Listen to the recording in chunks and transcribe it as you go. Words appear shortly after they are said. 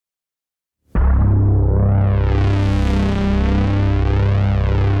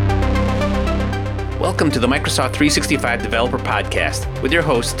Welcome to the Microsoft 365 Developer Podcast with your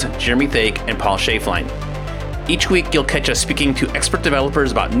hosts, Jeremy Thake and Paul Schaeflein. Each week, you'll catch us speaking to expert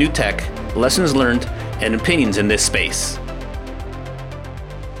developers about new tech, lessons learned, and opinions in this space.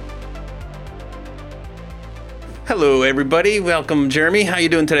 Hello, everybody. Welcome, Jeremy. How you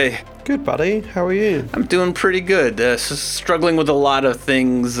doing today? Good, buddy. How are you? I'm doing pretty good. Struggling with a lot of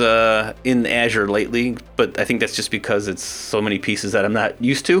things in Azure lately, but I think that's just because it's so many pieces that I'm not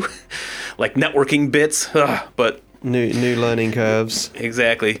used to, like networking bits. But New learning curves.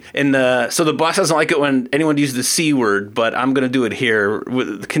 Exactly. And so the boss doesn't like it when anyone uses the C word, but I'm going to do it here.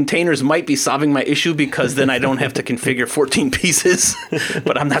 Containers might be solving my issue because then I don't have to configure 14 pieces,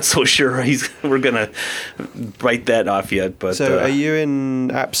 but I'm not so sure we're going to write that off yet. But so are you in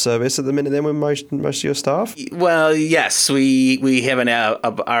app service at the minute then with most of your staff? Well, yes. We have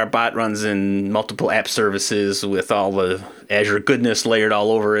our bot runs in multiple app services with all the Azure goodness layered all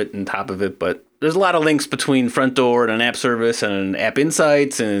over it and top of it, but there's a lot of links between Front Door and an app service and App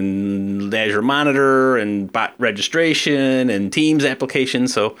Insights and Azure Monitor and bot registration and Teams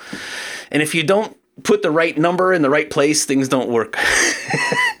applications. So, and if you don't put the right number in the right place, things don't work,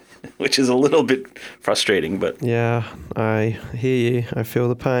 which is a little bit frustrating. But yeah, I hear you. I feel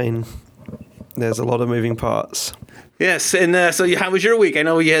the pain. There's a lot of moving parts. Yes, and so how was your week? I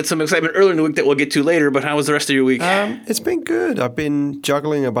know you had some excitement earlier in the week that we'll get to later, but how was the rest of your week? It's been good. I've been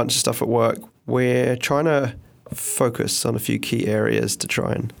juggling a bunch of stuff at work. We're trying to focus on a few key areas to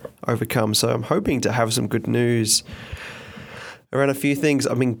try and overcome. So I'm hoping to have some good news around a few things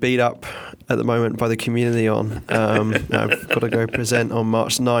I'm being beat up at the moment by the community on. I've got to go present on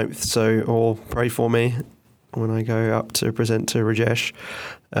March 9th, so all pray for me when I go up to present to Rajesh,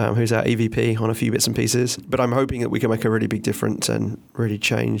 who's our EVP on a few bits and pieces. But I'm hoping that we can make a really big difference and really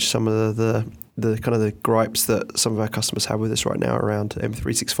change some of the kind of the gripes that some of our customers have with us right now around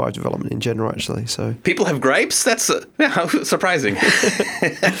M365 development in general, actually. So people have gripes? That's surprising.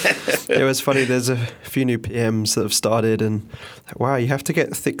 It was funny. There's a few new PMs that have started and, wow, you have to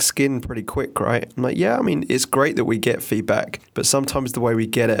get thick skin pretty quick, right? I'm like, yeah, I mean, it's great that we get feedback, but sometimes the way we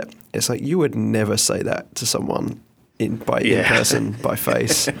get it, it's like you would never say that to someone in person, by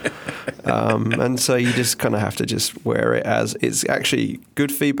face. And so you just kind of have to just wear it as it's actually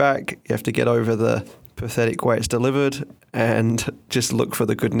good feedback. You have to get over the pathetic way it's delivered and just look for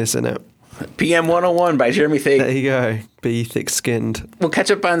the goodness in it. PM 101 by Jeremy Thake. There you go. Be thick-skinned. We'll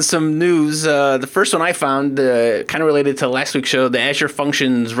catch up on some news. The first one I found, kind of related to last week's show, the Azure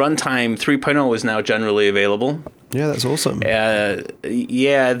Functions Runtime 3.0 is now generally available. Yeah, that's awesome.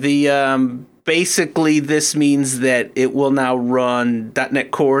 Basically, this means that it will now run .NET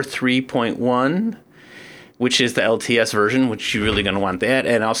Core 3.1, which is the LTS version, which you're really going to want that,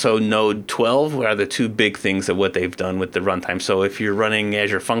 and also Node 12 are the two big things of what they've done with the runtime. So if you're running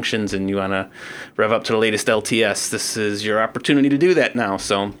Azure Functions and you want to rev up to the latest LTS, this is your opportunity to do that now.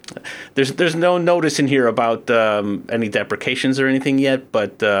 So there's no notice in here about any deprecations or anything yet,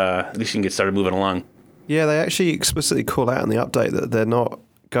 but at least you can get started moving along. Yeah, they actually explicitly call out in the update that they're not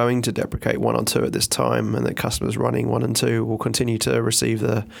going to deprecate 1 or 2 at this time, and that customers running 1 and 2 will continue to receive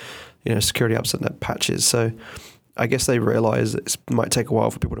the security updates and patches. So I guess they realize it might take a while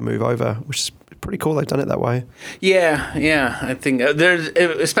for people to move over, which is pretty cool they've done it that way. Yeah. I think there's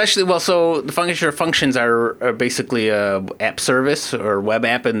especially, so the functions are basically a app service or web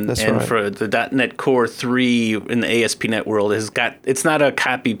app, and right. For the .NET Core 3 in the ASP.NET world it's not a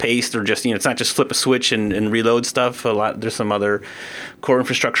copy paste or just, it's not just flip a switch and reload stuff. There's some other core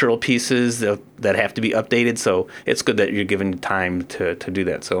infrastructural pieces that have to be updated. So it's good that you're given time to do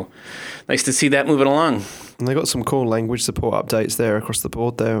that. So nice to see that moving along. And they got some cool language support updates there across the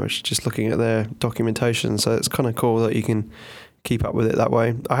board there, which just looking at their documentation. So it's kind of cool that you can keep up with it that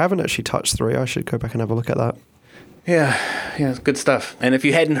way. I haven't actually touched 3. I should go back and have a look at that. Yeah, it's good stuff. And if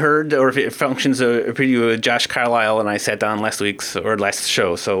you hadn't heard, or if it functions a preview with Josh Carlisle and I sat down last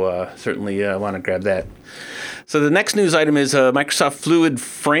show, so certainly want to grab that. So the next news item is Microsoft Fluid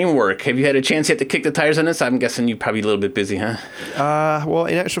Framework. Have you had a chance yet to kick the tires on this? I'm guessing you're probably a little bit busy, huh? Well,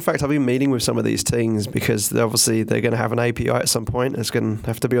 in actual fact, I've been meeting with some of these teams because they're going to have an API at some point. It's going to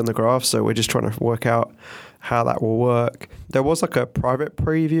have to be on the graph, so we're just trying to work out how that will work. There was like a private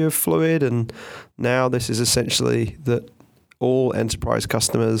preview of Fluid, and now this is essentially that all enterprise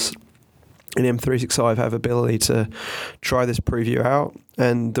customers in M365 have ability to try this preview out.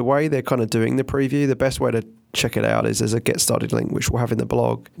 And the way they're kind of doing the preview, the best way to check it out is there's a Get Started link, which we'll have in the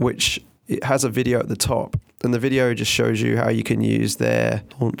blog, which it has a video at the top. And the video just shows you how you can use their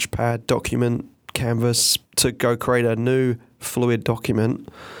Launchpad document canvas to go create a new Fluid document.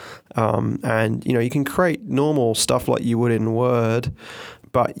 And, you can create normal stuff like you would in Word,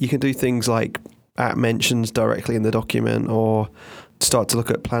 but you can do things like at mentions directly in the document or start to look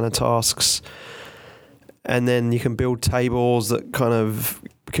at planner tasks. And then you can build tables that kind of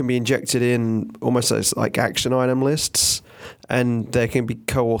can be injected in almost as like action item lists, and they can be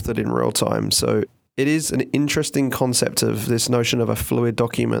co-authored in real time. So it is an interesting concept of this notion of a fluid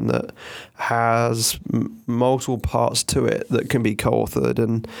document that has multiple parts to it that can be co-authored.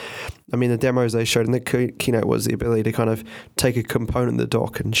 And I mean, the demos they showed in the keynote was the ability to kind of take a component of the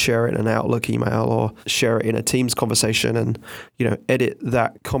doc and share it in an Outlook email or share it in a Teams conversation and, edit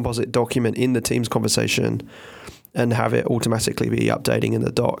that composite document in the Teams conversation and have it automatically be updating in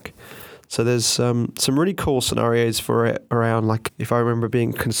the doc. So there's some really cool scenarios for it around, like, if I remember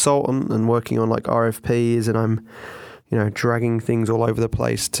being a consultant and working on like RFPs and I'm, dragging things all over the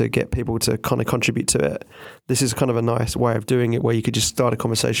place to get people to kind of contribute to it. This is kind of a nice way of doing it where you could just start a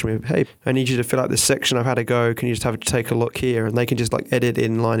conversation with, hey, I need you to fill out this section. I've had to go. Can you just take a look here? And they can just like edit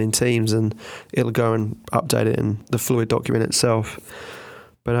in line in Teams and it'll go and update it in the fluid document itself.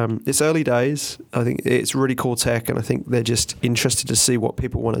 But it's early days. I think it's really cool tech, and I think they're just interested to see what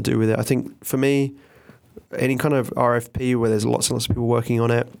people want to do with it. I think for me, any kind of RFP where there's lots and lots of people working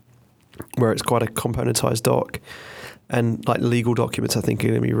on it, where it's quite a componentized doc, and like legal documents, I think are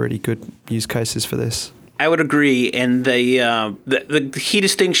going to be really good use cases for this. I would agree, and the key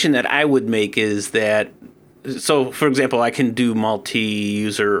distinction that I would make is that, so for example, I can do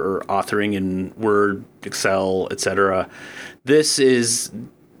multi-user or authoring in Word, Excel, etc. This is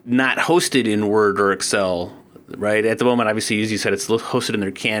not hosted in Word or Excel, right? At the moment, obviously, as you said, it's hosted in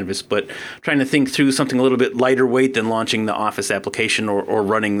their Canvas, but trying to think through something a little bit lighter weight than launching the Office application or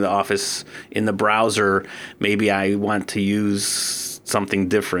running the Office in the browser, maybe I want to use something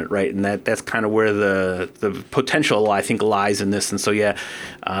different, right? And that's kind of where the potential, I think, lies in this. And so,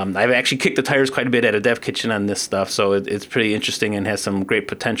 I've actually kicked the tires quite a bit at a dev kitchen on this stuff. So it's pretty interesting and has some great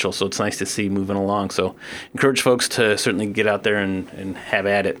potential. So it's nice to see moving along. So encourage folks to certainly get out there and have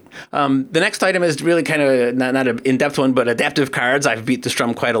at it. The next item is really kind of not an in-depth one, but adaptive cards. I've beat this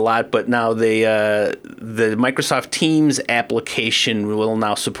drum quite a lot, but now the Microsoft Teams application will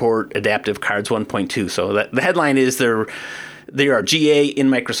now support adaptive cards 1.2. So the headline is they are GA in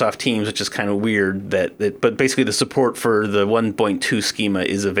Microsoft Teams, which is kind of weird. But basically the support for the 1.2 schema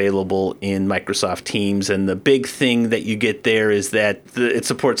is available in Microsoft Teams. And the big thing that you get there is that it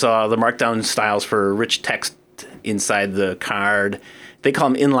supports all the markdown styles for rich text inside the card. They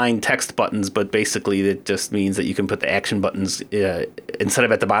call them inline text buttons, but basically it just means that you can put the action buttons instead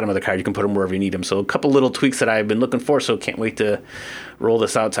of at the bottom of the card, you can put them wherever you need them. So a couple little tweaks that I've been looking for, so can't wait to roll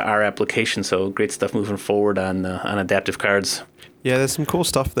this out to our application. So great stuff moving forward on adaptive cards. Yeah, there's some cool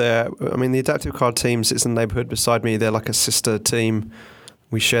stuff there. I mean, the adaptive card team sits in the neighborhood beside me. They're like a sister team.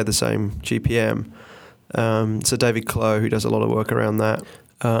 We share the same GPM. So David Clow, who does a lot of work around that,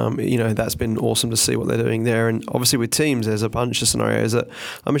 that's been awesome to see what they're doing there. And obviously with Teams, there's a bunch of scenarios that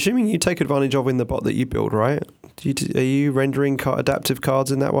I'm assuming you take advantage of in the bot that you build, right? Are you rendering adaptive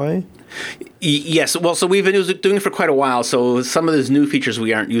cards in that way? Yes. Well, so we've been doing it for quite a while. So some of those new features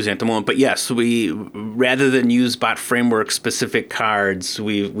we aren't using at the moment. But yes, we, rather than use bot framework specific cards,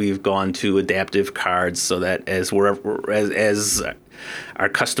 we've gone to adaptive cards so that as our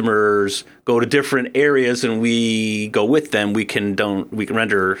customers go to different areas and we go with them, we can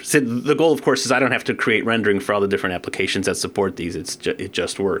render. So the goal, of course, is I don't have to create rendering for all the different applications that support these. It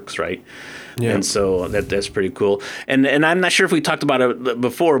just works, right? Yeah. And so that's pretty cool. And I'm not sure if we talked about it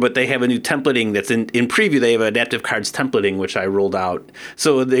before, but they have a new templating that's in preview. They have adaptive cards templating, which I rolled out.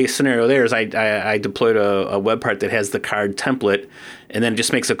 So the scenario there is I deployed a web part that has the card template, and then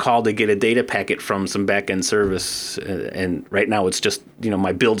just makes a call to get a data packet from some backend service. And right now it's just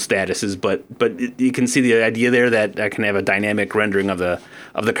my build statuses, but you can see the idea there that I can have a dynamic rendering of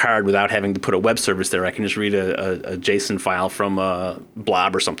the card without having to put a web service there. I can just read a JSON file from a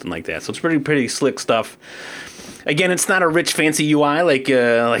blob or something like that. So it's pretty slick stuff. Again, it's not a rich, fancy UI like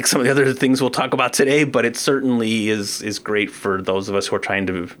some of the other things we'll talk about today, but it certainly is great for those of us who are trying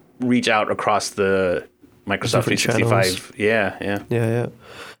to reach out across the Microsoft 365. Channels. Yeah.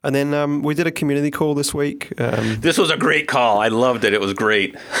 And then we did a community call this week. This was a great call. I loved it. It was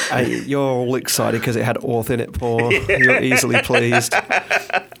great. You're all excited because it had auth in it, Paul. Yeah. You're easily pleased.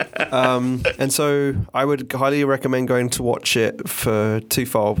 And so I would highly recommend going to watch it for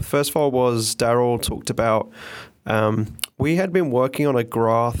twofold. The first fold was Daryl talked about we had been working on a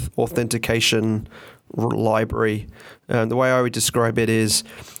graph authentication library. The way I would describe it is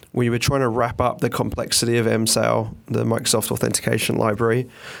we were trying to wrap up the complexity of MSAL, the Microsoft Authentication Library,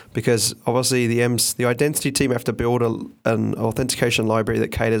 because obviously the identity team have to build an authentication library that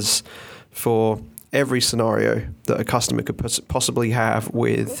caters for every scenario that a customer could possibly have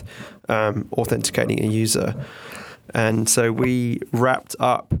with authenticating a user. And so we wrapped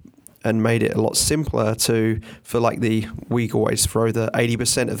up and made it a lot simpler we always throw the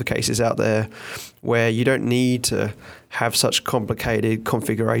 80% of the cases out there where you don't need to have such complicated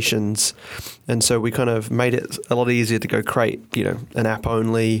configurations. And so we kind of made it a lot easier to go create, an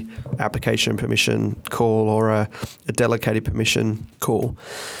app-only application permission call or a delegated permission call.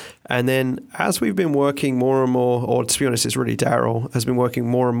 And then as we've been working more and more, or to be honest, it's really Daryl, has been working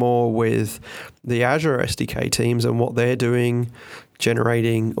more and more with the Azure SDK teams and what they're doing,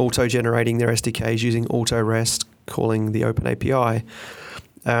 auto-generating their SDKs using AutoRest, calling the Open API.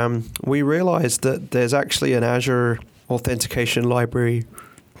 We realized that there's actually an Azure authentication library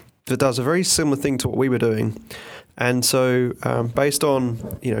that does a very similar thing to what we were doing. And so based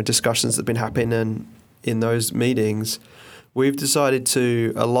on discussions that have been happening in those meetings, we've decided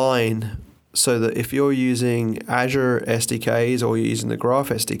to align so that if you're using Azure SDKs or you're using the Graph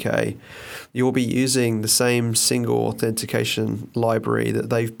SDK, you'll be using the same single authentication library that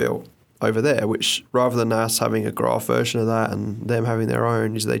they've built over there, which rather than us having a Graph version of that and them having their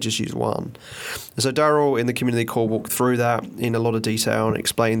own, is they just use one. And so Daryl in the community call walked through that in a lot of detail and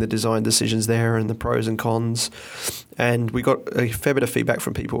explained the design decisions there and the pros and cons. And we got a fair bit of feedback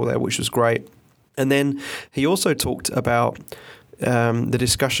from people there, which was great. And then he also talked about the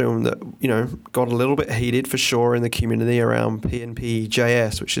discussion that got a little bit heated for sure in the community around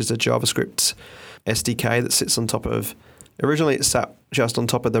PNP.js, which is a JavaScript SDK that sits on top of. Originally, it sat just on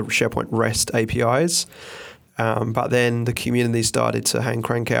top of the SharePoint REST APIs, but then the community started to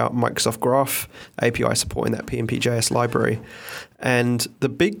crank out Microsoft Graph API supporting that PNP.js library, and the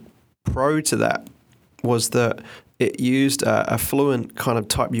big pro to that was that it used a fluent kind of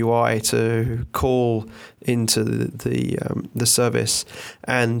type UI to call into the service.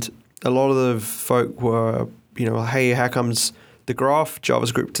 And a lot of the folk were, hey, how comes the Graph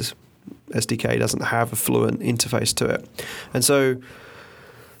JavaScript SDK doesn't have a fluent interface to it? And so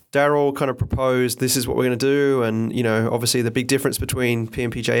Daryl kind of proposed, this is what we're going to do. And, obviously the big difference between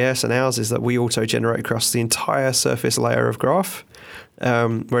PNP.js and ours is that we auto-generate across the entire surface layer of Graph,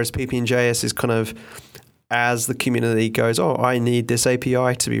 whereas PNP.js is kind of, as the community goes, I need this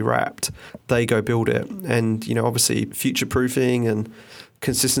API to be wrapped, they go build it. And, obviously future-proofing and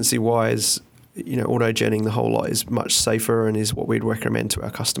consistency-wise, auto-genning the whole lot is much safer and is what we'd recommend to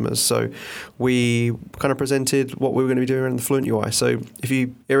our customers. So we kind of presented what we were going to be doing in the Fluent UI. So if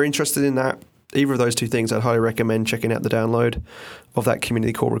you are interested in that, either of those two things, I'd highly recommend checking out the download of that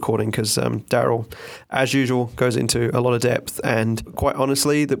community call recording because Daryl, as usual, goes into a lot of depth. And quite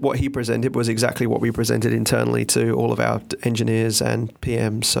honestly, that what he presented was exactly what we presented internally to all of our engineers and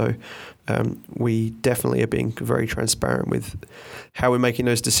PMs. So we definitely are being very transparent with how we're making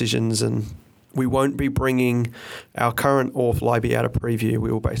those decisions, and we won't be bringing our current auth library out of preview.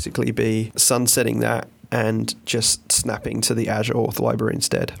 We will basically be sunsetting that and just snapping to the Azure auth library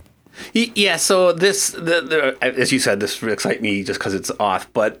instead. Yeah, so this, as you said, this excites me just because it's auth,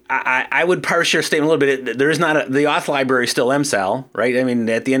 but I would parse your statement a little bit. There is not the auth library is still MSAL, right? I mean,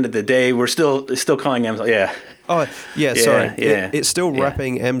 at the end of the day, we're still calling MSAL, yeah. Oh, yeah, sorry. Yeah. It's still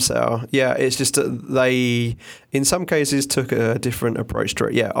wrapping MSAL. Yeah, it's just they, in some cases, took a different approach to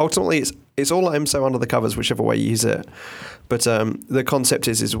it. Yeah, ultimately, it's all MSAL under the covers, whichever way you use it. But the concept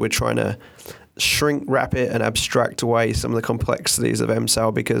is we're trying to shrink wrap it and abstract away some of the complexities of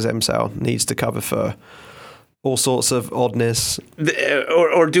MSAL because MSAL needs to cover for all sorts of oddness.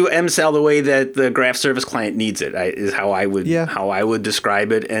 Or do MSAL the way that the Graph Service Client needs it, is how I would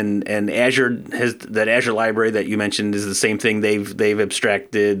describe it. And Azure has that Azure library that you mentioned is the same thing. They've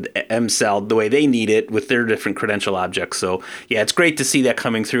abstracted MSAL the way they need it with their different credential objects. So yeah, it's great to see that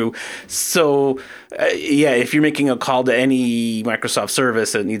coming through. So if you're making a call to any Microsoft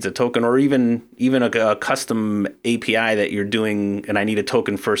service that needs a token, or even a custom API that you're doing, and I need a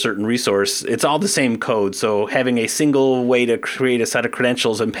token for a certain resource, it's all the same code. So having a single way to create a set of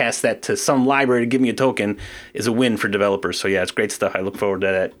credentials and pass that to some library to give me a token is a win for developers. So yeah, it's great stuff. I look forward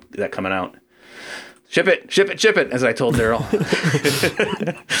to that coming out. Ship it, as I told Daryl.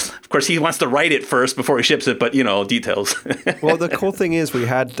 Of course, he wants to write it first before he ships it, but, details. Well, the cool thing is we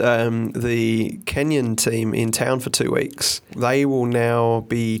had the Kenyan team in town for 2 weeks. They will now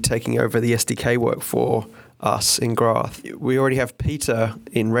be taking over the SDK work for us in Graph. We already have Peter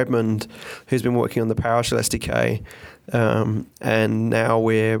in Redmond who's been working on the PowerShell SDK, and now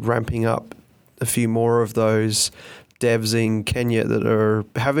we're ramping up a few more of those devs in Kenya that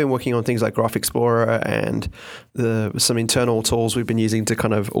have been working on things like Graph Explorer and some internal tools we've been using to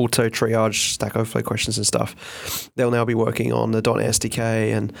kind of auto triage Stack Overflow questions and stuff. They'll now be working on the .NET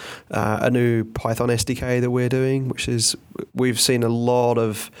SDK and a new Python SDK that we're doing, which is, we've seen a lot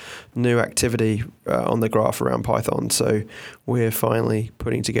of new activity on the graph around Python. So we're finally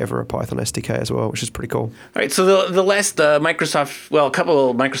putting together a Python SDK as well, which is pretty cool. All right, so the last Microsoft, a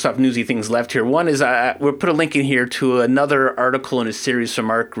couple of Microsoft newsy things left here. One is we'll put a link in here to another article in a series from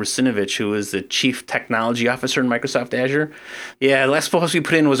Mark Russinovich, who is the Chief Technology Officer in Microsoft Azure. Yeah, the last post we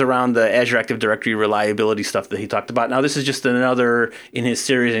put in was around the Azure Active Directory reliability stuff that he talked about. Now, this is just another in his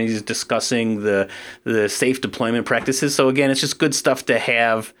series, and he's discussing the safe deployment practices. So again, it's just good stuff to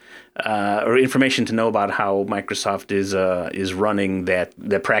have, or information to know about how Microsoft is running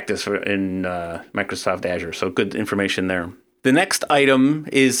that practice in Microsoft Azure. So good information there. The next item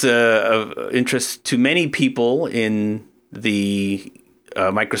is of interest to many people in the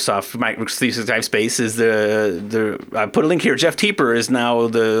Microsoft 365 space. Is I put a link here. Jeff Teper is now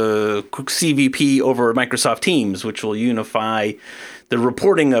the CVP over Microsoft Teams, which will unify the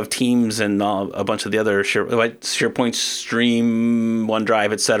reporting of Teams and a bunch of the other SharePoint, Stream,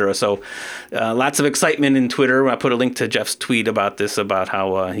 OneDrive, etc. So lots of excitement in Twitter. I put a link to Jeff's tweet about this, about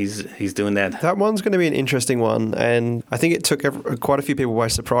how he's doing that. That one's going to be an interesting one, and I think it took quite a few people by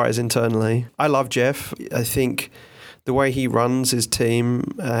surprise internally. I love Jeff. I think the way he runs his team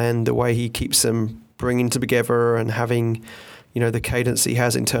and the way he keeps them bringing together and having, the cadence he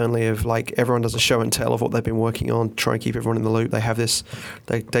has internally of like everyone does a show and tell of what they've been working on, try and keep everyone in the loop. They have this,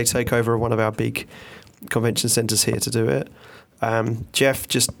 they take over one of our big convention centers here to do it. Jeff,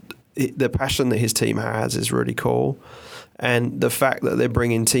 just the passion that his team has is really cool. And the fact that they're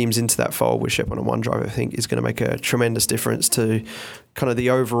bringing Teams into that fold with SharePoint and OneDrive, I think is going to make a tremendous difference to kind of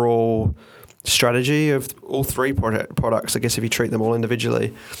the overall strategy of all three products, I guess, if you treat them all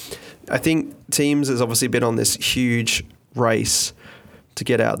individually. I think Teams has obviously been on this huge race to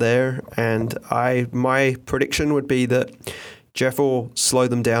get out there, and my prediction would be that Jeff will slow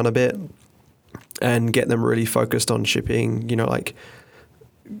them down a bit and get them really focused on shipping, like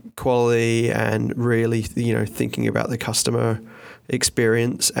quality and really, thinking about the customer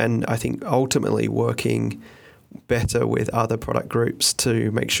experience, and I think ultimately working better with other product groups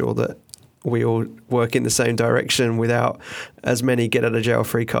to make sure that we all work in the same direction without as many get out of jail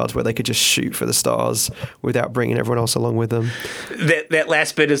free cards where they could just shoot for the stars without bringing everyone else along with them. That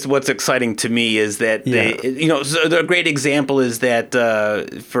last bit is what's exciting to me, is that a great example is that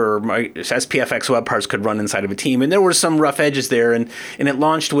for SPFX web parts could run inside of a team, and there were some rough edges there, and it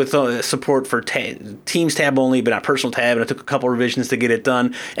launched with support for Teams tab only, but not personal tab, and it took a couple revisions to get it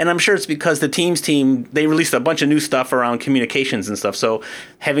done. And I'm sure it's because the Teams team, they released a bunch of new stuff around communications and stuff, so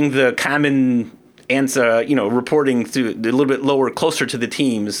having the common answer, reporting through a little bit lower, closer to the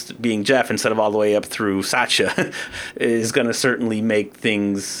Teams, being Jeff instead of all the way up through Satya, is going to certainly make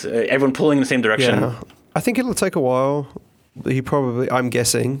things, everyone pulling in the same direction. Yeah. I think it'll take a while. I'm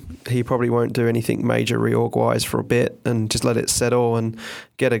guessing he probably won't do anything major reorg-wise for a bit and just let it settle and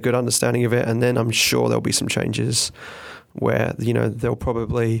get a good understanding of it. And then I'm sure there'll be some changes where, they'll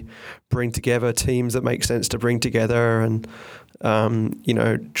probably bring together teams that make sense to bring together and,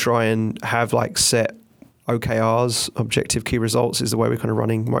 try and have like set OKRs, objective key results is the way we're kind of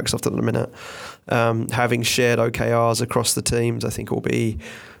running Microsoft at the minute. Having shared OKRs across the teams, I think will be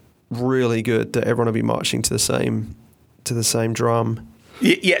really good, that everyone will be marching to the same drum.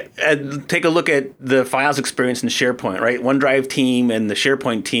 Yeah, take a look at the files experience in SharePoint, right? OneDrive team and the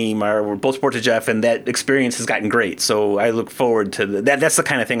SharePoint team were both support to Jeff, and that experience has gotten great. So I look forward to that. That's the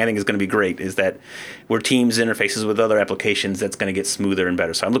kind of thing I think is going to be great, is that where Teams interfaces with other applications, that's going to get smoother and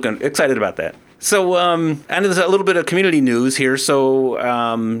better. So I'm excited about that. So and there's a little bit of community news here. So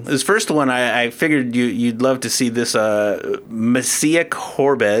this first one, I figured you'd love to see this. Messiah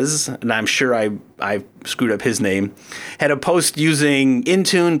Horbez, and I'm sure I screwed up his name, had a post using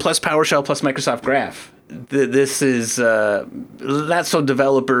Intune plus PowerShell plus Microsoft Graph. This is not so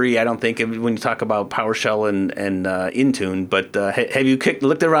developer-y, I don't think, when you talk about PowerShell and Intune. But have you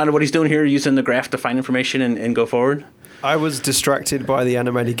looked around at what he's doing here, using the graph to find information and go forward? I was distracted by the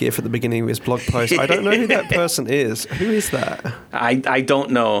animated GIF at the beginning of his blog post. I don't know who that person is. Who is that? I don't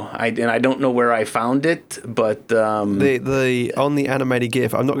know. I don't know where I found it, but the on the animated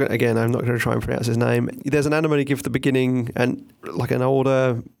GIF, I'm not going to try and pronounce his name. There's an animated GIF at the beginning, and like an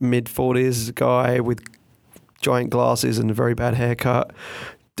older mid-40s guy with giant glasses and a very bad haircut,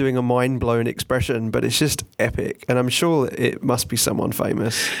 doing a mind-blown expression, but it's just epic, and I'm sure it must be someone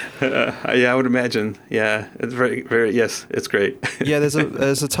famous. Yeah, I would imagine. Yeah, it's very, very. Yes, it's great. Yeah, there's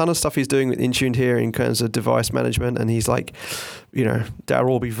a ton of stuff he's doing with Intune here in terms of device management, and he's like, Daryl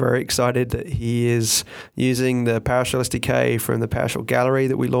will be very excited that he is using the PowerShell SDK from the PowerShell Gallery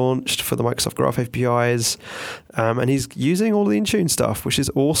that we launched for the Microsoft Graph APIs, and he's using all the Intune stuff, which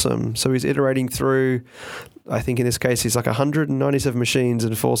is awesome. So he's iterating through, I think in this case, he's like 197 machines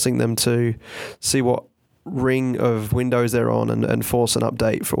and forcing them to see what ring of Windows they're on and force an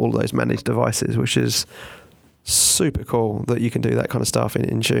update for all those managed devices, which is super cool that you can do that kind of stuff in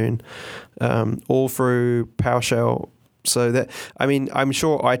Intune, all through PowerShell. So that, I mean, I'm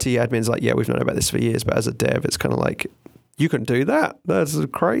sure IT admins like, yeah, we've known about this for years, but as a dev, it's kind of like, you can do that? That's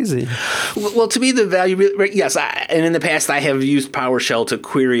crazy. Well, to me, the value, yes, and in the past, I have used PowerShell to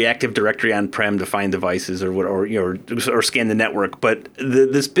query Active Directory on-prem to find devices or scan the network. But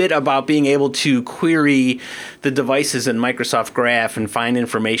this bit about being able to query the devices in Microsoft Graph and find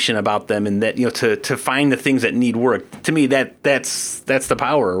information about them, and that to find the things that need work, to me, that's the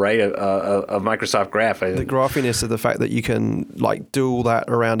power, right, of Microsoft Graph. The graphiness of the fact that you can like do all that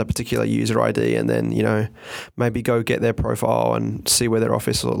around a particular user ID, and then maybe go get their profile and see where their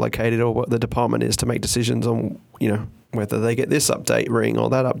office is located or what the department is to make decisions on whether they get this update ring or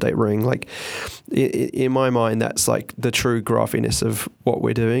that update ring. Like in my mind, that's like the true graphiness of what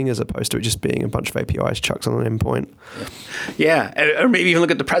we're doing, as opposed to it just being a bunch of APIs chucked on an endpoint. Yeah, or maybe even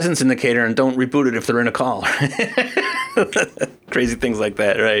look at the presence indicator and don't reboot it if they're in a call. Crazy things like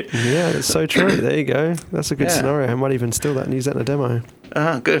that, right? Yeah, it's so true. There you go. That's a good scenario. I might even steal that and use that in a demo.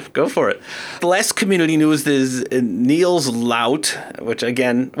 Good. Go for it. The last community news is Niels Laut, which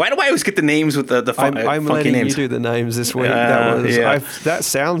again, why do I always get the names with the funky names? I'm letting you do the names this week. That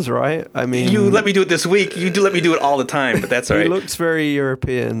sounds right. I mean, you let me do it this week. You do let me do it all the time, but that's all right. He looks very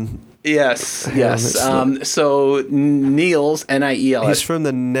European. Yes. So Niels, Niels. He's from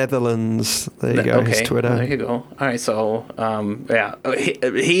the Netherlands. There you go. Okay. His Twitter. There you go. All right. So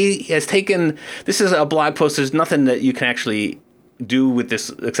he has taken. This is a blog post. There's nothing that you can actually do with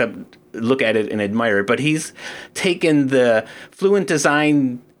this except look at it and admire it. But he's taken the Fluent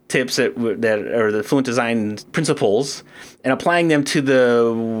Design tips that are the Fluent Design principles and applying them to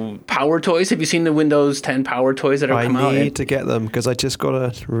the Power Toys. Have you seen the Windows 10 Power Toys that have come out? I need to get them because I just got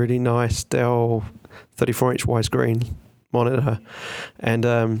a really nice Dell 34-inch widescreen monitor,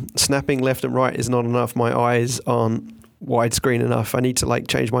 and snapping left and right is not enough. My eyes aren't widescreen enough. I need to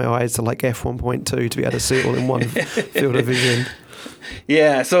change my eyes to f1.2 to be able to see it all in one field of vision.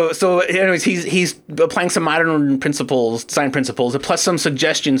 Yeah, so anyways, he's applying some modern design principles, plus some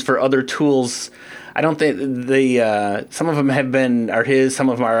suggestions for other tools. I don't think some of them are his, some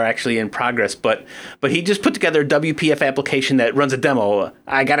of them are actually in progress, but he just put together a WPF application that runs a demo.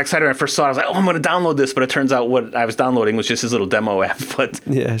 I got excited when I first saw it. I was like, I'm going to download this, but it turns out what I was downloading was just his little demo app. But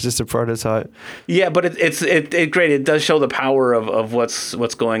yeah, it's just a prototype. Yeah, but it's great. It does show the power of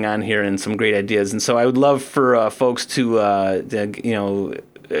what's going on here and some great ideas. And so I would love for folks to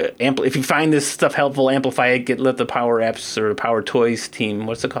if you find this stuff helpful, amplify it. Let the Power Apps or Power Toys team.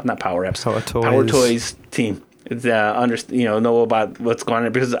 What's it called? Not Power Apps. Power Toys team. Know about what's going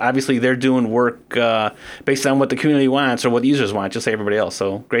on, because obviously they're doing work based on what the community wants or what the users want, just like everybody else.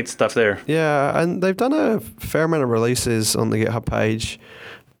 So great stuff there. Yeah, and they've done a fair amount of releases on the GitHub page.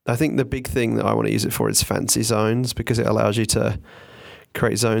 I think the big thing that I want to use it for is fancy zones, because it allows you to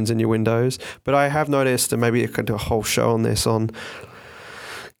create zones in your windows. But I have noticed, and maybe I could do a whole show on this, on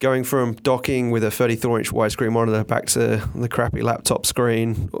going from docking with a 34-inch widescreen monitor back to the crappy laptop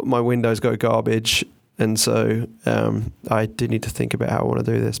screen. My windows go garbage. And so I do need to think about how I want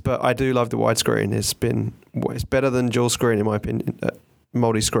to do this. But I do love the widescreen. It's better than dual screen, in my opinion.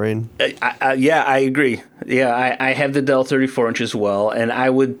 Multi-screen. I agree. Yeah, I have the Dell 34-inch as well. And I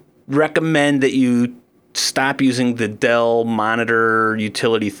would recommend that you stop using the Dell monitor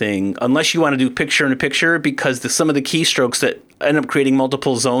utility thing unless you want to do picture-in-a-picture, because some of the keystrokes that end up creating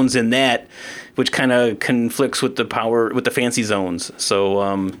multiple zones in that, which kind of conflicts with the fancy zones.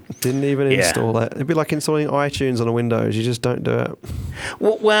 So didn't even install that. It'd be like installing iTunes on a Windows. You just don't do it.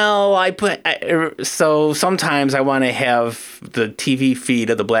 Well, so sometimes I want to have the TV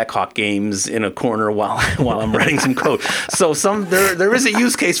feed of the Blackhawk games in a corner while I'm writing some code. So there is a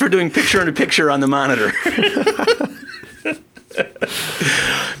use case for doing picture-in-a-picture on the monitor.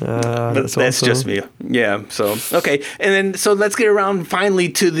 But that's awesome. Just me. Yeah. So okay, and then so let's get around finally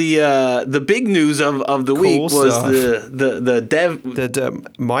to the big news of the week was the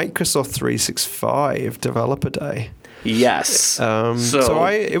Microsoft 365 Developer Day. Yes.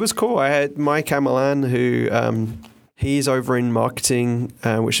 It was cool. I had Mike Amalan, who He's over in marketing,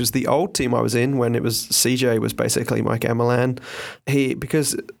 which was the old team I was in when it was CJ was basically Mike Amalan.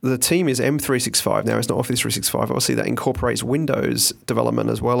 Because the team is M365 now, it's not Office 365. Obviously, that incorporates Windows development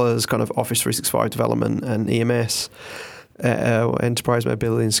as well as kind of Office 365 development and EMS. Enterprise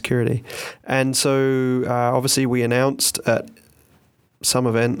Mobility and Security. And so obviously we announced at some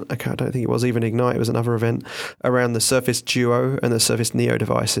event, I don't think it was even Ignite, it was another event, around the Surface Duo and the Surface Neo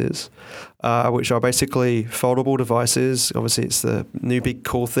devices, which are basically foldable devices. Obviously it's the new big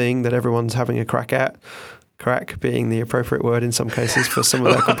cool thing that everyone's having a crack at. Crack being the appropriate word in some cases for some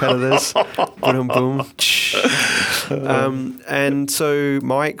of our competitors. Boom, boom. And so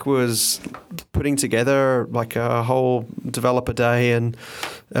Mike was putting together like a whole developer day and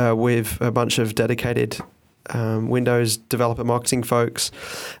with a bunch of dedicated Windows developer marketing folks,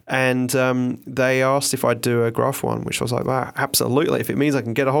 and they asked if I'd do a graph one, which I was like, wow, absolutely. If it means I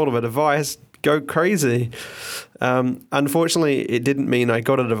can get a hold of a device, go crazy. Unfortunately, it didn't mean I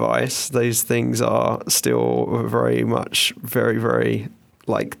got a device. These things are still very much very, very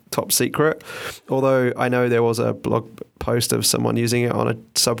like top secret. Although I know there was a blog post of someone using it on a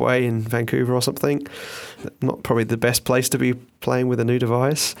subway in Vancouver or something. Not probably the best place to be playing with a new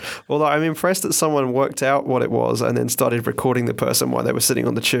device. Although I'm impressed that someone worked out what it was and then started recording the person while they were sitting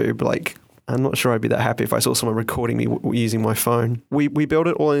on the tube. Like, I'm not sure I'd be that happy if I saw someone recording me using my phone. We built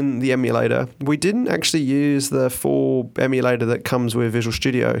it all in the emulator. We didn't actually use the full emulator that comes with Visual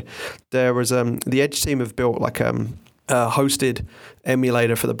Studio. There was the Edge team have built like a hosted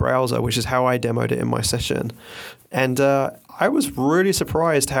emulator for the browser, which is how I demoed it in my session. And I was really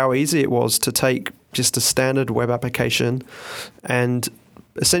surprised how easy it was to take just a standard web application and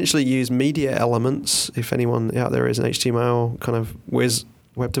essentially use media elements, if anyone out there is an HTML kind of whiz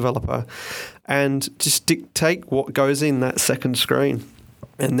web developer, and just dictate what goes in that second screen.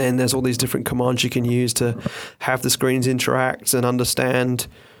 And then there's all these different commands you can use to have the screens interact and understand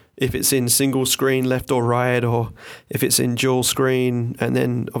if it's in single screen left or right, or if it's in dual screen. And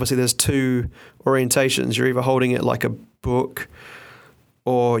then obviously there's two orientations. You're either holding it like a book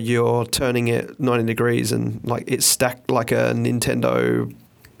or you're turning it 90 degrees and like it's stacked like a Nintendo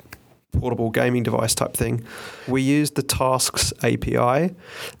portable gaming device type thing. We used the Tasks API,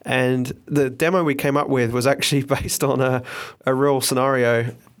 and the demo we came up with was actually based on a real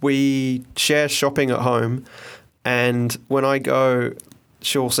scenario. We share shopping at home, and when I go,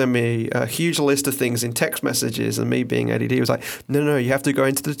 she'll send me a huge list of things in text messages, and me being ADD was like, no, you have to go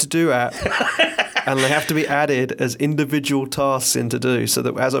into the To-Do app and they have to be added as individual tasks in To-Do so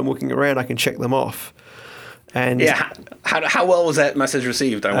that as I'm walking around, I can check them off. And yeah, how well was that message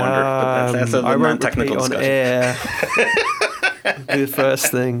received, I wonder? But that's a non-technical discussion. On air. The first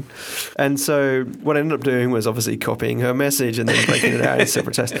thing. And so what I ended up doing was obviously copying her message and then breaking it out in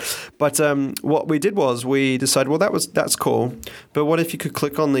separate tests. But what we did was we decided, well, that's cool. But what if you could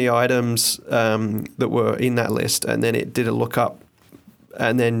click on the items that were in that list, and then it did a lookup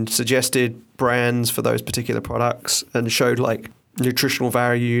and then suggested brands for those particular products and showed like nutritional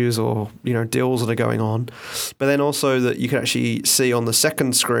values or, you know, deals that are going on. But then also that you can actually see on the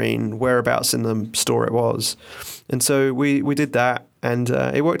second screen whereabouts in the store it was. And so we did that, and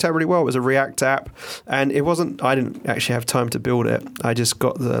it worked out really well. It was a React app, and I didn't actually have time to build it. I just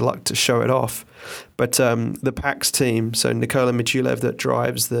got the luck to show it off. But the PAX team, so Nikola Michulev that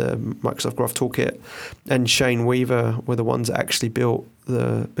drives the Microsoft Graph Toolkit, and Shane Weaver were the ones that actually built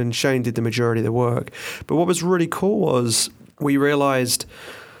and Shane did the majority of the work. But what was really cool was we realized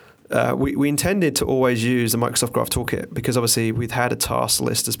we intended to always use the Microsoft Graph Toolkit because obviously we'd had a task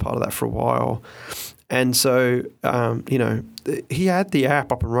list as part of that for a while. And so, he had the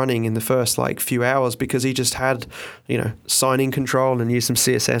app up and running in the first few hours because he just had, signing control and used some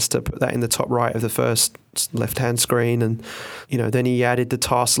CSS to put that in the top right of the first left-hand screen. And, then he added the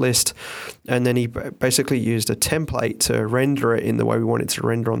task list, and then he basically used a template to render it in the way we wanted to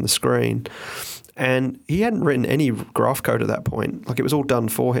render on the screen. And he hadn't written any graph code at that point. It was all done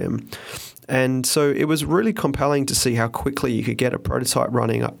for him. And so it was really compelling to see how quickly you could get a prototype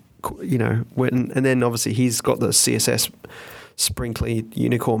running up, and then obviously he's got the CSS sprinkly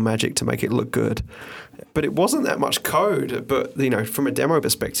unicorn magic to make it look good. But it wasn't that much code. But, from a demo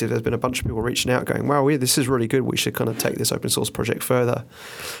perspective, there's been a bunch of people reaching out going, wow, this is really good. We should kind of take this open source project further.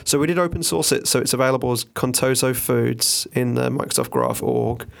 So we did open source it. So it's available as Contoso Foods in the Microsoft Graph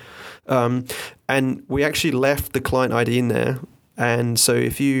org. And we actually left the client ID in there. And so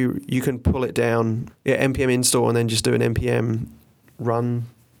if you can pull it down, npm install, and then just do an npm run,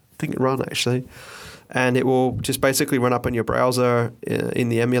 run actually, and it will just basically run up on your browser in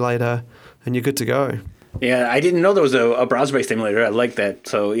the emulator, and you're good to go. Yeah, I didn't know there was a browser-based emulator. I like that.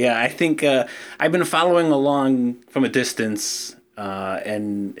 So yeah, I think I've been following along from a distance,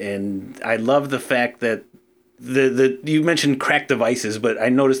 and I love the fact that the you mentioned cracked devices, but I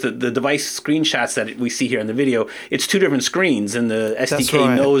noticed that the device screenshots that we see here in the video, it's two different screens, and the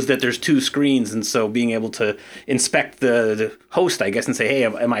SDK knows that there's two screens, and so being able to inspect the host, I guess, and say, hey,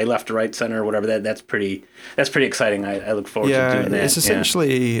 am I left, right, center, or whatever, that's pretty exciting. I look forward to doing that. It's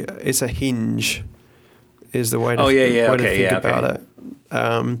essentially it's a hinge, is the way to, think about it.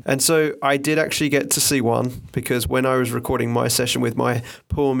 And so I did actually get to see one, because when I was recording my session with my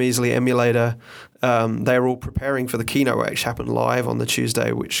poor measly emulator, they were all preparing for the keynote, which happened live on the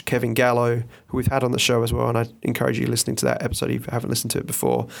Tuesday, which Kevin Gallo, who we've had on the show as well, and I encourage you listening to that episode if you haven't listened to it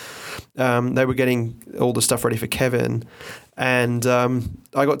before, they were getting all the stuff ready for Kevin, and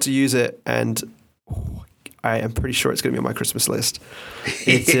I got to use it, and I am pretty sure it's going to be on my Christmas list.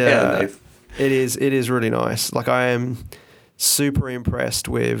 It's, nice. It is really nice. Like, I am super impressed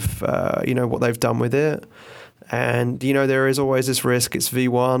with what they've done with it, and there is always this risk. It's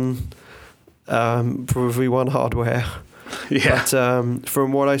V1 for V1 hardware. Yeah. But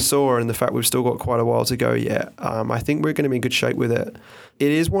from what I saw and the fact we've still got quite a while to go yet, I think we're going to be in good shape with it.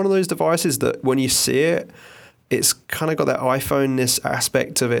 It is one of those devices that when you see it, it's kind of got that iPhone-ness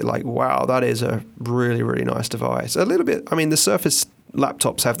aspect of it. Like, wow, that is a really, really nice device. A little bit. I mean, the Surface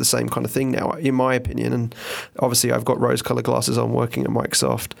laptops have the same kind of thing now, in my opinion. And obviously, I've got rose-colored glasses on working at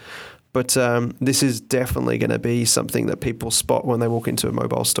Microsoft. But this is definitely going to be something that people spot when they walk into a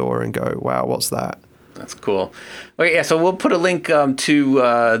mobile store and go, wow, what's that? That's cool. Okay, yeah, so we'll put a link to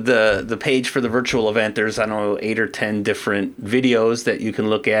the page for the virtual event. There's, 8 or 10 different videos that you can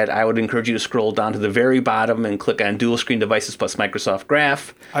look at. I would encourage you to scroll down to the very bottom and click on Dual Screen Devices plus Microsoft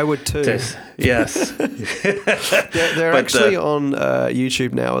Graph. I would too. Yes. They're actually on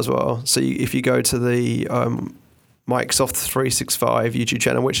YouTube now as well. So if you go to the Microsoft 365 YouTube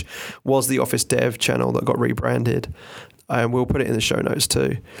channel, which was the Office Dev channel that got rebranded, and we'll put it in the show notes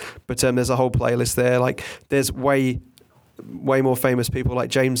too. But there's a whole playlist there. Like, there's way more famous people, like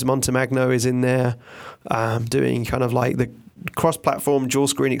James Montemagno is in there, doing kind of like the cross-platform dual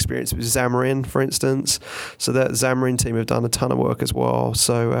screen experience with Xamarin, for instance. So that Xamarin team have done a ton of work as well.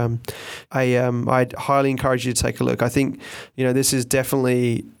 So I'd highly encourage you to take a look. I think this is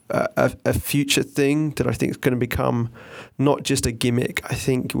definitely a future thing that I think is going to become not just a gimmick. I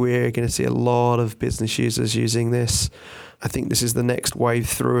think we're going to see a lot of business users using this. I think this is the next wave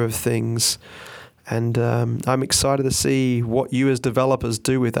through of things. And I'm excited to see what you as developers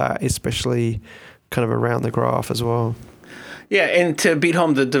do with that, especially kind of around the graph as well. Yeah, and to beat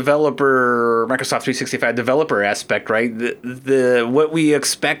home the developer, Microsoft 365 developer aspect, right? The what we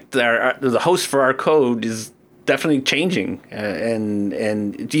expect, the host for our code is definitely changing, and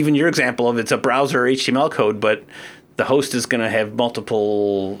even your example of it's a browser HTML code, but the host is going to have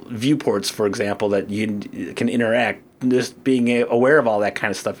multiple viewports, for example, that you can interact. Just being aware of all that kind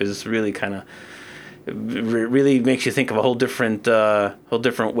of stuff is really kind of really makes you think of a whole different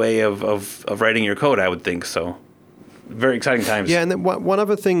way of writing your code, I would think. So very exciting times. Yeah, and then one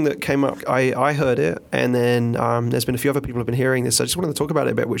other thing that came up, I heard it, and then there's been a few other people who have been hearing this, so I just wanted to talk about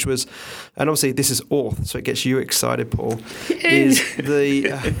it a bit, which was, and obviously this is Auth, so it gets you excited, Paul, is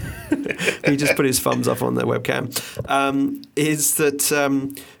the, he just put his thumbs up on the webcam, is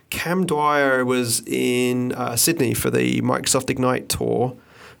that Cam Dwyer was in Sydney for the Microsoft Ignite tour.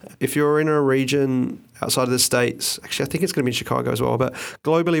 If you're in a region outside of the States, actually I think it's going to be in Chicago as well, but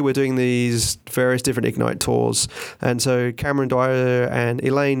globally we're doing these various different Ignite tours. And so Cameron Dwyer and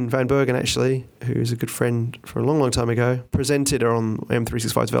Elaine Van Bergen, actually, who's a good friend from a long, long time ago, presented on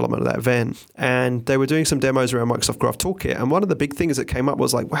M365 development at that event. And they were doing some demos around Microsoft Graph Toolkit. And one of the big things that came up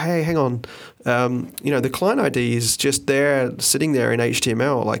was like, well, hey, hang on, the client ID is just there, sitting there in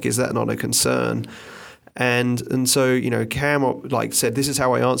HTML. Like, is that not a concern? And so, Cam said, this is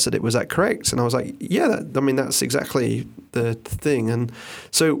how I answered it. Was that correct? And I was like, yeah, that's exactly the thing. And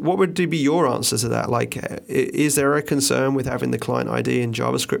so what would be your answer to that? Like, is there a concern with having the client ID in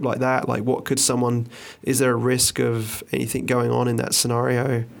JavaScript like that? Like, is there a risk of anything going on in that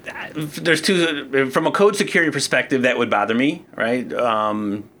scenario? There's from a code security perspective, that would bother me, right?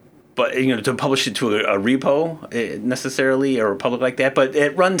 But to publish it to a repo necessarily or a public like that. But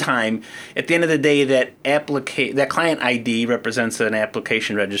at runtime, at the end of the day, that client ID represents an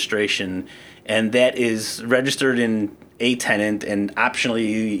application registration, and that is registered in a tenant and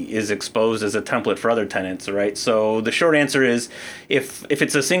optionally is exposed as a template for other tenants, right? So the short answer is, if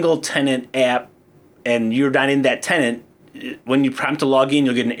it's a single tenant app and you're not in that tenant, when you prompt to log in,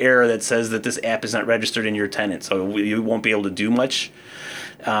 you'll get an error that says that this app is not registered in your tenant, so you won't be able to do much.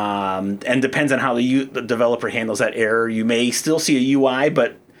 and depends on how the developer handles that error. You may still see a UI,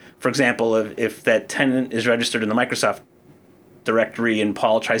 but for example, if that tenant is registered in the Microsoft directory and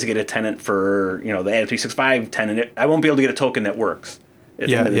Paul tries to get a tenant for the Add 365 tenant, I won't be able to get a token that works at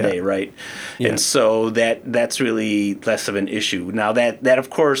the end of the day, right? Yeah. And so that's really less of an issue. Now that of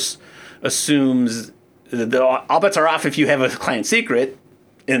course assumes all bets are off if you have a client secret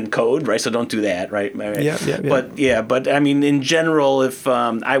in code, right? So don't do that, right? But I mean, in general, if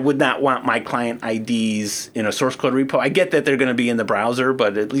I would not want my client IDs in a source code repo, I get that they're going to be in the browser,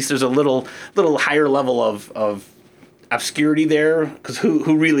 but at least there's a little higher level of obscurity there, because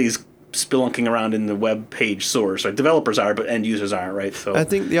who really is spelunking around in the web page source? Right? Developers are, but end users aren't, right? So I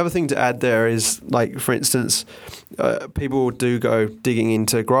think the other thing to add there is, like, for instance, people do go digging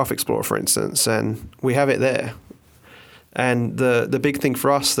into Graph Explorer, for instance, and we have it there. And the big thing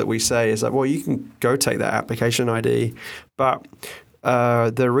for us that we say is that, well, you can go take that application ID, but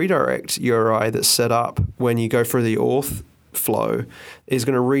the redirect URI that's set up when you go through the auth flow is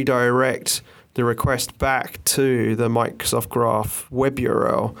going to redirect the request back to the Microsoft Graph web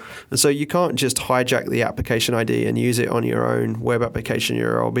URL. And so you can't just hijack the application ID and use it on your own web application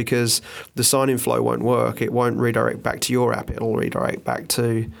URL, because the sign-in flow won't work. It won't redirect back to your app. It'll redirect back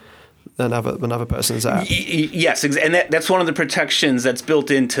to another person's app. Yes, and that's one of the protections that's built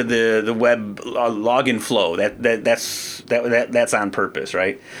into the web login flow. That's on purpose,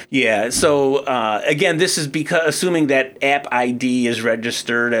 right? Yeah. So again, this is because assuming that app ID is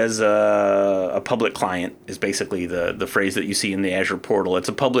registered as a public client is basically the phrase that you see in the Azure portal. It's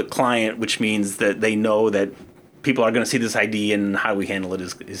a public client, which means that they know that people are going to see this ID, and how we handle it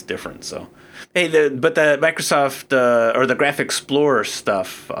is different. So. Hey, but the Microsoft or the Graph Explorer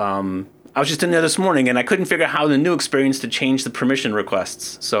stuff, I was just in there this morning, and I couldn't figure out how the new experience to change the permission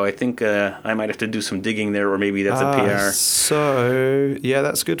requests. So I think I might have to do some digging there, or maybe that's a PR. So, yeah,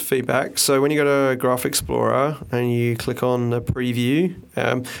 that's good feedback. So when you go to Graph Explorer and you click on the preview,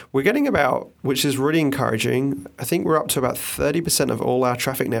 we're getting about, which is really encouraging, I think we're up to about 30% of all our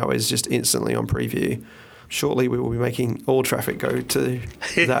traffic now is just instantly on preview. Shortly, we will be making all traffic go to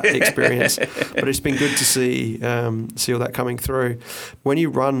that experience. But it's been good to see all that coming through. When you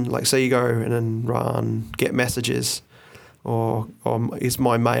run, like say you go and then run get messages, or is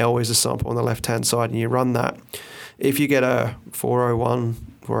my mail is a sample on the left-hand side, and you run that, if you get a 401,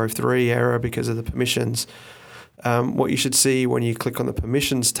 403 error because of the permissions, what you should see when you click on the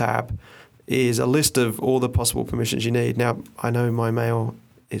permissions tab is a list of all the possible permissions you need. Now, I know my mail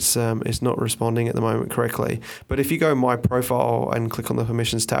it's not responding at the moment correctly. But if you go My Profile and click on the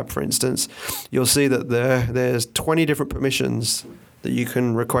Permissions tab, for instance, you'll see that there's 20 different permissions that you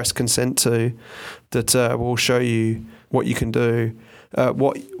can request consent to that will show you what you can do,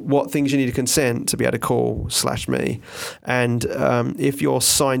 what things you need to consent to be able to call /me. And if you're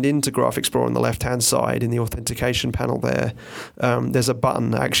signed into Graph Explorer on the left-hand side in the authentication panel there's a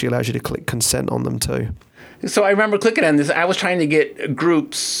button that actually allows you to click consent on them too. So I remember clicking on this. I was trying to get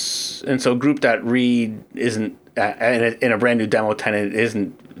groups, and so group.read isn't in a brand new demo tenant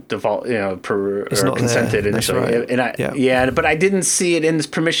isn't default, it's not consented initially. Right. But I didn't see it in this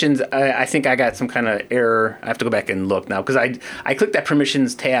permissions. I think I got some kind of error. I have to go back and look now, because I clicked that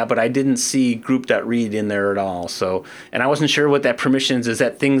permissions tab, but I didn't see group.read in there at all. So, and I wasn't sure what that permissions is.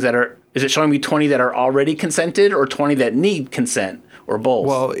 That things that are, is it showing me 20 that are already consented or 20 that need consent? Or both?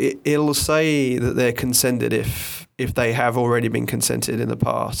 Well, it'll say that they're consented if they have already been consented in the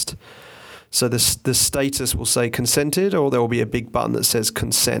past. So the status will say consented, or there will be a big button that says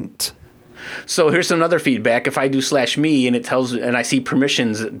consent. So here's some other feedback. If I do /me and it tells, and I see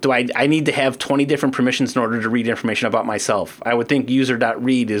permissions, do I need to have 20 different permissions in order to read information about myself? I would think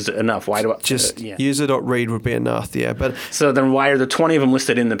user.read is enough. Why do I just user.read would be enough? Yeah, but so then why are the 20 of them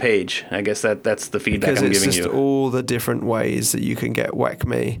listed in the page? I guess that's the feedback I'm giving you. Because it's just all the different ways that you can get whack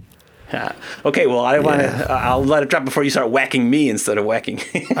me. Okay, well, I'll let it drop before you start whacking me instead of whacking.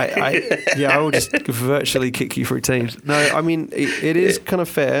 I will just virtually kick you through Teams. No, I mean, it is kind of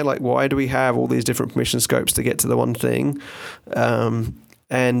fair. Like, why do we have all these different permission scopes to get to the one thing? And,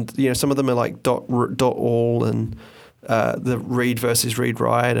 some of them are like .all and the read versus read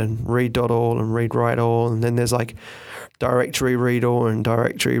write, and read.all and read write all. And then there's like directory read all and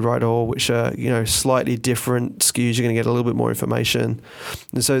directory write all, which are, slightly different SKUs. You're going to get a little bit more information.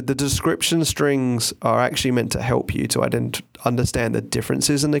 And so the description strings are actually meant to help you to understand the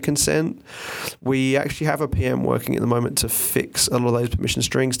differences in the consent. We actually have a PM working at the moment to fix a lot of those permission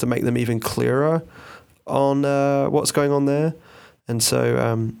strings to make them even clearer on what's going on there. And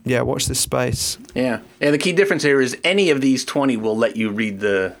so, watch this space. Yeah. And the key difference here is any of these 20 will let you read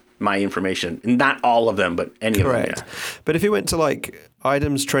my information. Not all of them, but any of them. Correct. But if you went to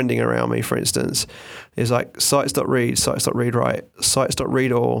items trending around me, for instance, is like sites.read, sites.readwrite,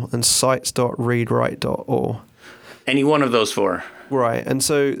 sites.readall, and sites.readwrite.all. Any one of those four. Right. And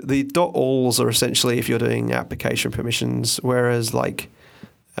so the .alls are essentially if you're doing application permissions, whereas like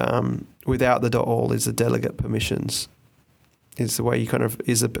without the .all is the delegate permissions. Is the way you kind of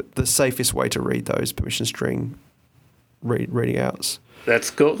is the safest way to read those permission string reading outs.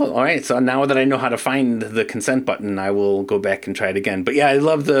 That's cool. All right. So now that I know how to find the consent button, I will go back and try it again. But yeah, I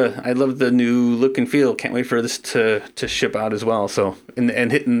love the new look and feel. Can't wait for this to ship out as well. So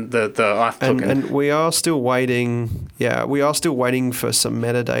and hitting the auth token. And we are still waiting. Yeah, we are still waiting for some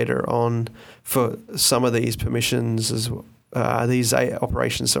metadata for some of these permissions as well. These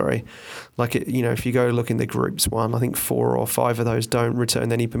operations, like if you go look in the groups one, I think 4 or 5 of those don't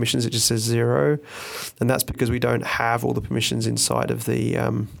return any permissions. It just says 0, and that's because we don't have all the permissions inside of the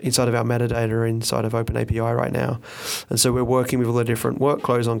inside of our metadata inside of OpenAPI right now. And so we're working with all the different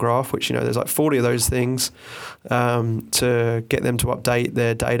workflows on Graph, which there's like 40 of those things to get them to update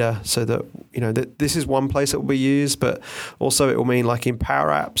their data so that that this is one place that will be used, but also it will mean like in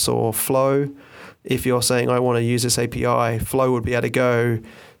Power Apps or Flow. If you're saying, I want to use this API, Flow would be able to go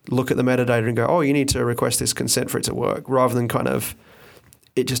look at the metadata and go, oh, you need to request this consent for it to work, rather than kind of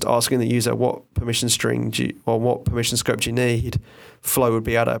it just asking the user what permission string or what permission scope do you need. Flow would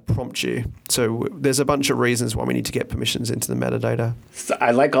be able to prompt you. So there's a bunch of reasons why we need to get permissions into the metadata.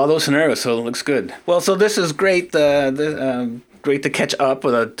 I like all those scenarios, so it looks good. Well, so this is great. Great to catch up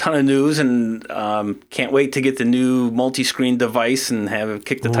with a ton of news, and can't wait to get the new multi-screen device and have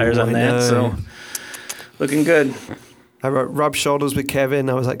kick the tires on that. So looking good. I rubbed shoulders with Kevin.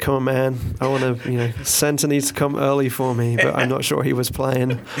 I was like, come on, man. I want to, Santa needs to come early for me, but I'm not sure he was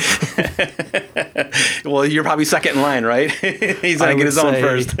playing. Well, you're probably second in line, right? He's going to get his own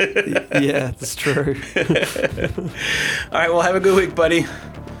first. Yeah, that's true. All right, well, have a good week, buddy.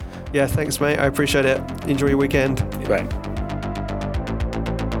 Yeah, thanks, mate. I appreciate it. Enjoy your weekend. Bye.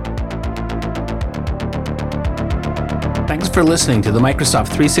 Thanks for listening to the Microsoft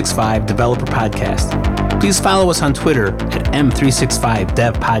 365 Developer Podcast. Please follow us on Twitter at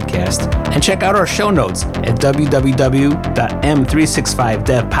M365DevPodcast and check out our show notes at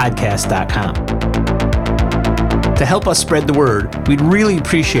www.m365devpodcast.com. To help us spread the word, we'd really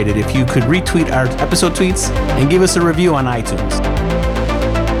appreciate it if you could retweet our episode tweets and give us a review on iTunes.